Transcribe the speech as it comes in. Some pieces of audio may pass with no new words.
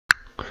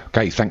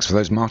Okay, thanks for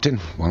those,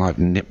 Martin. Well, I've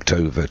nipped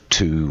over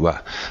to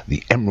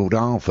the Emerald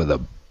Isle for the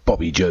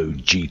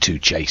BobbyJo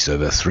G2 chase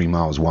over 3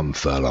 miles 1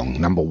 furlong.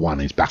 Number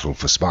 1 is Battle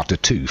for Sparta,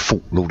 2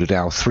 Fort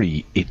Lauderdale,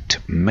 3 It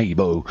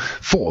Maybo,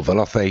 4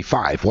 Veloce,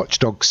 5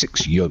 Watchdog,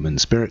 6 Yeoman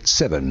Spirit,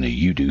 7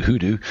 You Do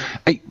Hoodoo,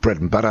 8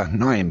 Bread and Butter,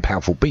 9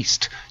 Powerful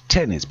Beast,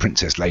 10 is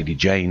Princess Lady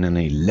Jane, and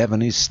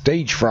 11 is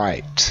Stage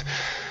Fright.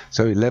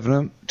 So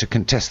 11 to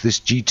contest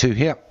this G2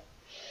 here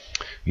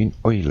in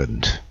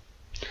Ireland.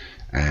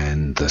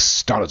 And the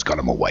starter's got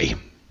him away.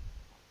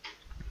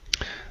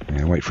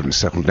 Yeah, wait for him to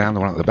settle down. The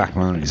one at the back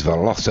moment is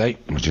Veloce,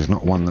 which is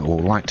not one that will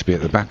like to be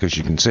at the back, as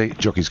you can see.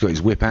 Jockey's got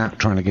his whip out,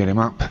 trying to get him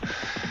up.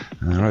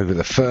 And they're over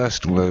the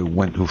first, although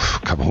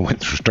couple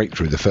went straight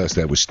through the first.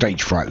 There was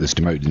Stage Fright that's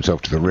demoted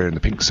himself to the rear, and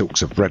the Pink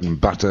Silks of Bread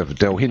and Butter for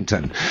Del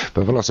Hinton.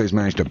 But Veloce's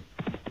managed to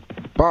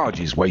barge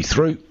his way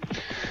through.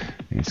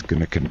 He's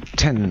going to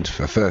contend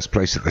for first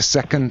place at the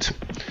second,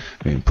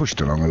 being pushed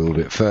along a little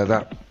bit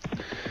further.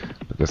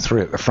 But the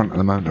 3 at the front at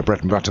the moment are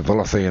Bread and Butter,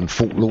 Veloce and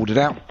Fort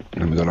Lauderdale.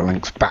 And we've got a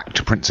length back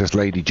to Princess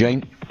Lady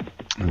Jane.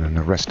 And then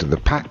the rest of the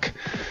pack.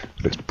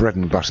 But it's Bread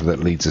and Butter that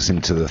leads us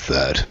into the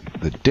third.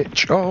 The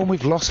ditch. Oh, and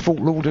we've lost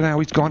Fort Lauderdale.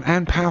 He's gone.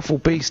 And Powerful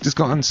Beast has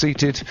got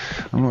unseated.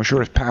 I'm not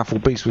sure if Powerful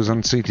Beast was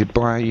unseated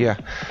by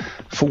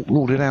Fort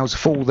Lauderdale's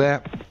fall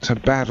there. So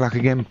bad luck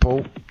again,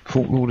 Paul.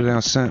 Fort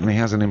Lauderdale certainly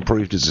hasn't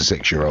improved as a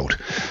 6-year-old.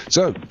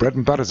 So, Bread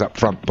and Butter's up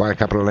front by a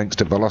couple of lengths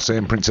to Veloce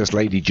and Princess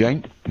Lady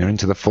Jane. They're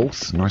into the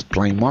 4th. Nice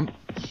plain one.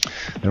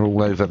 They're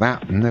all over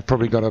that, and they've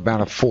probably got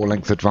about a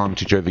 4-length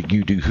advantage over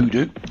You Do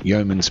Hoodoo,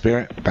 Yeoman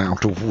Spirit,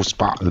 Battle for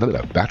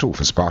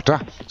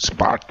Sparta,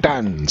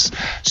 Spartans,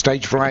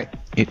 Stage Fright,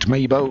 It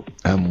Maybo,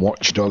 and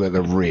Watchdog at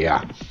the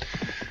rear.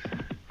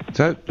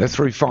 So, they're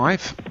through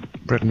 5.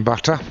 Bread and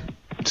Butter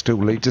still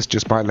leads us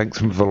just by a length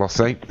from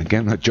Veloce.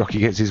 Again, the jockey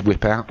gets his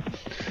whip out.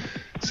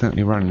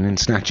 Certainly running in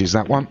snatches,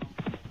 that one.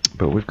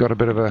 But we've got a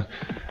bit of a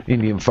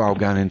Indian file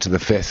going into the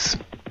 5th.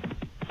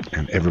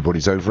 And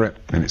everybody's over it.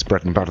 And it's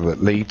Bread and Butter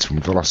that leads,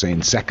 from Veloce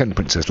in 2nd,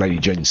 Princess Lady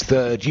Jane's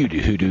 3rd, You Do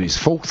Hoodoo is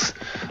 4th.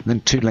 And then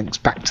 2 lengths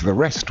back to the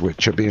rest,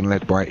 which are being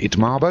led by It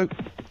Maybo,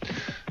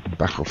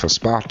 Battle for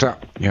Sparta,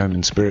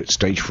 Yeoman Spirit,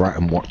 Stage Fright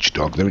and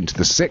Watchdog. They're into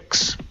the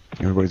 6th.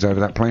 Everybody's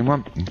over that plain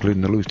one,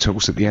 including the loose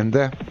horse at the end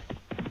there.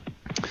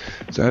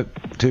 So,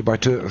 2 by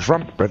 2 at the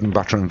front, Bread and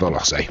Butter and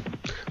Veloce.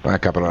 By a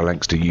couple of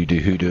lengths to You Do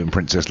Hoodoo and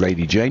Princess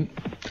Lady Jane.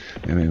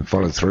 And then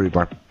followed through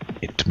by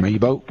It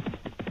Maybo.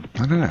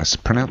 I don't know how to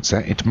pronounce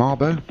that. It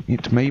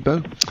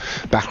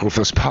Maybo. Battle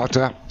for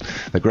Sparta.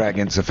 The grey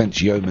against the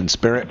fence, Yeoman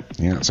Spirit.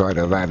 The outside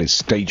of that is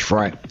Stage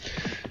Fright.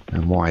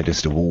 And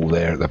widest of all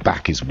there at the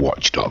back is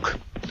Watchdog.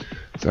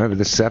 So over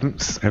the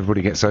 7th,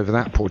 everybody gets over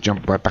that. Poor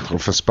jump by Battle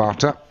for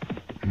Sparta.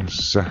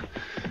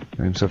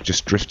 Himself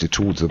just drifted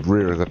towards the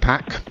rear of the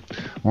pack.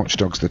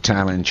 Watchdog's the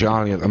tail end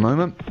Charlie at the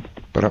moment,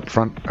 but up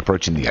front,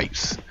 approaching the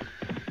 8th.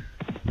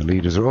 The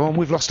leaders are on.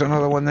 We've lost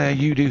another one there.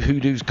 You Do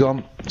Hoodoo's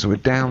gone, so we're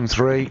down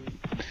 3.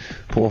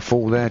 Poor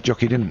fall there.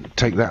 Jockey didn't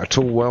take that at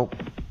all well.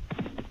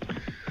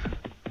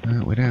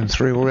 We're down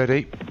 3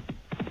 already.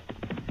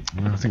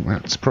 I think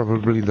that's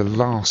probably the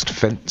last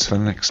fence for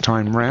the next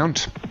time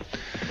round.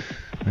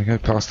 They go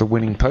past the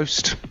winning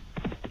post.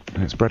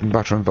 And it's Bread and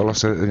Butter and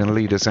Veloce that are going to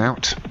lead us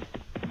out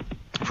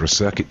for a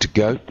circuit to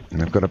go. And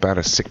they've got about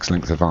a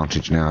 6-length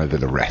advantage now over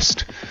the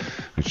rest,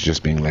 which is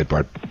just being led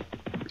by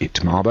It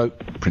Maybo,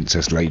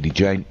 Princess Lady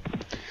Jane.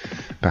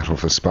 Battle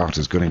for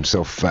Sparta's got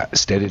himself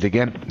steadied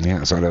again. The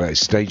outside of that is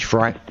Stage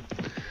Fright.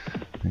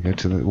 They go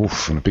to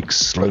the and a big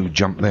slow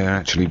jump there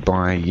actually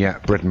by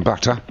Bread and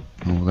Butter,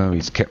 although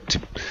he's kept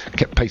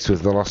pace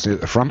with Velocity at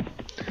the front.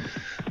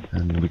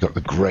 And we've got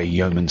the grey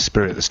Yeoman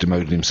Spirit that's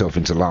demoted himself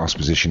into last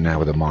position now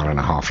with a 1.5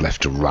 miles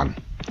left to run.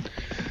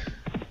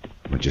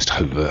 We're just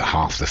over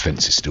half the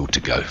fence is still to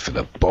go for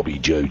the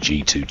BobbyJo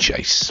G2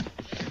 chase.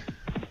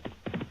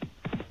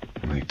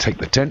 And they take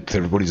the 10th,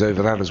 everybody's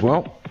over that as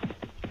well.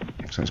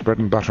 So it's Bread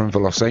and Butter and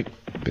Veloce,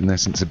 been there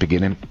since the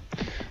beginning.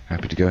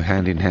 Happy to go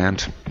hand in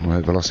hand.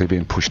 Although Veloce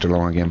being pushed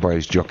along again by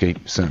his jockey,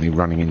 certainly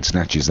running in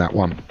snatches, that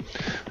one.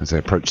 As they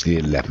approach the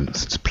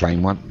 11th, it's a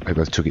plain one. They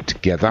both took it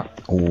together.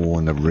 Oh,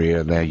 in the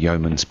rear there,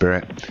 Yeoman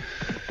Spirit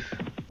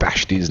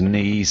bashed his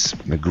knees,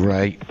 the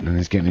grey, and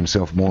he's getting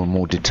himself more and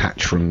more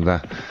detached from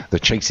the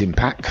chasing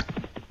pack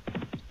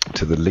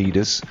to the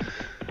leaders,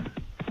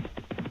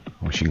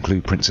 which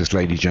include Princess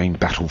Lady Jane,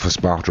 Battle for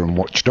Sparta and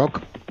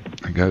Watchdog.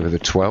 They go over the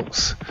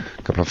 12th.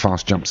 A couple of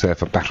fast jumps there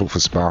for Battle for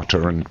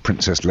Sparta and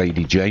Princess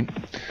Lady Jane,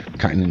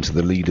 cutting into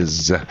the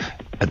leaders'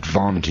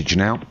 advantage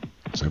now.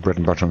 So Bread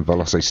and Butter and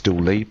Veloce still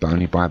lead, but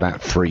only by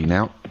about 3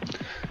 now.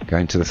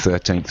 Going to the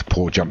 13th,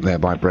 poor jump there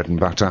by Bread and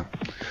Butter.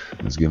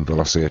 That's given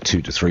Veloce a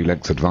 2 to 3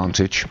 length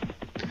advantage.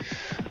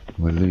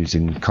 We're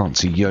losing, can't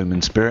see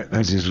Yeoman Spirit.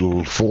 There's his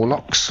little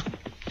forelocks.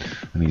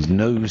 And his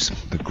nose,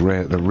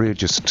 the rear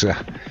just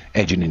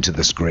edging into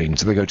the screen.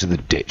 So they go to the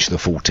ditch, the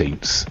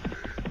 14th.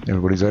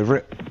 Everybody's over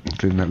it,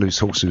 including that loose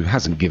horse who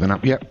hasn't given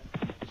up yet.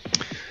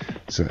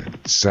 So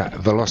it's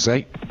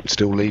Veloce,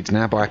 still leads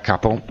now by a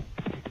couple.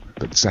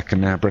 But second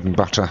now, Bread and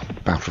Butter,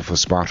 Battle for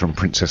Sparta and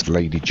Princess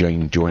Lady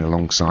Jane join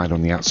alongside.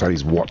 On the outside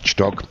is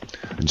Watchdog,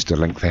 and just a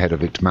length ahead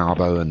of it,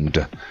 Marbo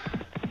and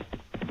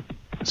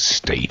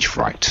Stage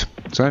Fright.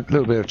 So a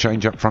little bit of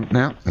change up front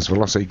now as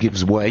Velocity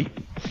gives way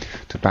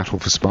to Battle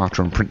for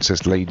Sparta and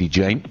Princess Lady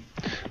Jane.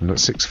 We've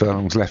got 6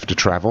 furlongs left to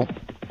travel.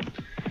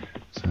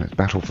 So it's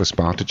Battle for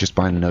Sparta just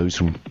by a nose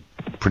from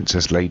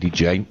Princess Lady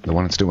Jane. The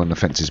one that's still on the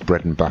fence is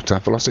Bread and Butter.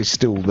 Velocity's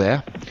still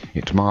there.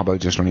 It's Marbo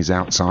just on his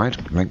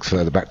outside. Length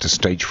further back to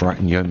Stage Fright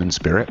and Yeoman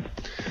Spirit.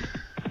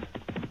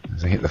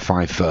 As they hit the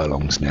 5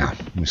 furlongs now.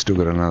 We've still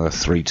got another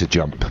 3 to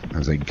jump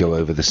as they go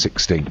over the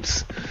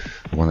 16th.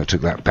 The one that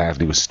took that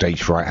badly was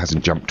Stage Fright,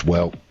 hasn't jumped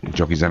well. The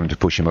jockey's having to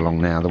push him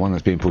along now. The one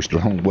that's being pushed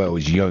along well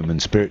is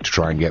Yeoman Spirit to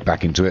try and get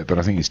back into it, but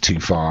I think it's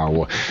too far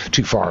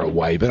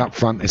away. But up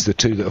front it's the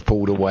 2 that have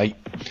pulled away.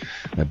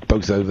 They're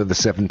both over the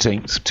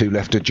 17th. 2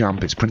 left to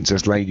jump. It's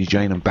Princess Lady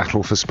Jane and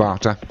Battle for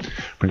Sparta.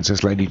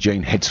 Princess Lady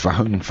Jane heads for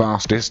home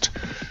fastest.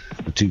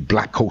 The 2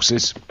 black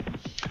horses,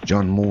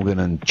 John Morgan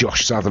and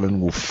Josh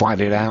Sutherland, will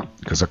fight it out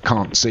because I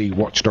can't see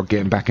Watchdog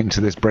getting back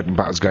into this. Bread and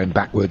Butter's going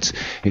backwards.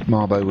 It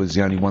Marbo was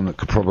the only one that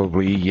could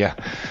probably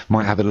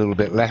might have a little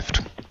bit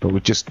left, but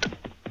with just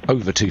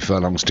over 2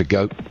 furlongs to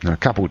go and a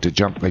couple to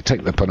jump, they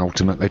take the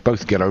penultimate. They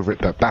both get over it,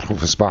 but Battle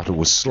for Sparta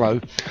was slow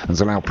and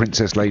has allowed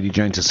Princess Lady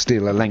Jane to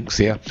steal a length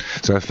here.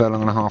 So a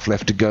furlong and a half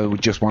left to go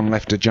with just 1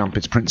 left to jump.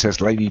 It's Princess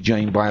Lady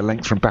Jane by a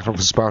length from Battle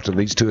for Sparta.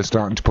 These 2 are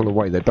starting to pull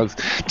away. They both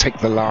take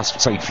the last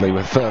safely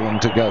with a furlong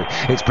to go.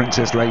 It's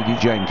Princess Lady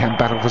Jane. Can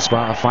Battle for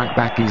Sparta fight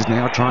back? He's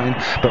now trying,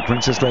 but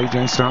Princess Lady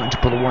Jane's starting to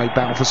pull away.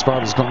 Battle for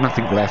Sparta's got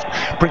nothing left.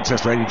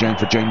 Princess Lady Jane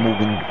for John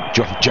Morgan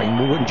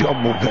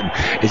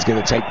is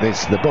going to take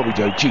this. The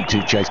BobbyJo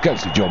G2 chase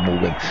goes to John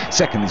Morgan.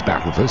 Second is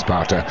Battle for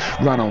Sparta.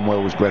 Run on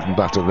well was Bread and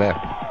Butter there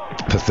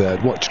for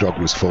third. Watchdog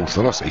was fourth.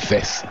 Velocity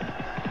fifth.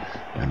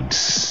 And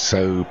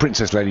so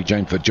Princess Lady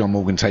Jane for John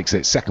Morgan takes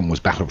it. Second was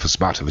Battle for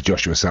Sparta for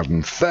Joshua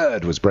Sutton.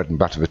 Third was Bread and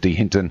Butter for D.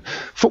 Hinton.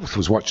 Fourth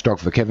was Watchdog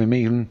for Kevin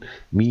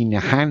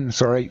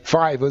Meanahan.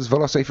 5 was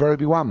Velocity for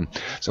Obi-Wan.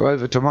 So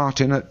over to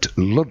Martin at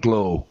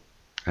Ludlow.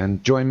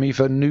 And join me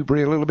for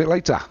Newbury a little bit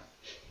later.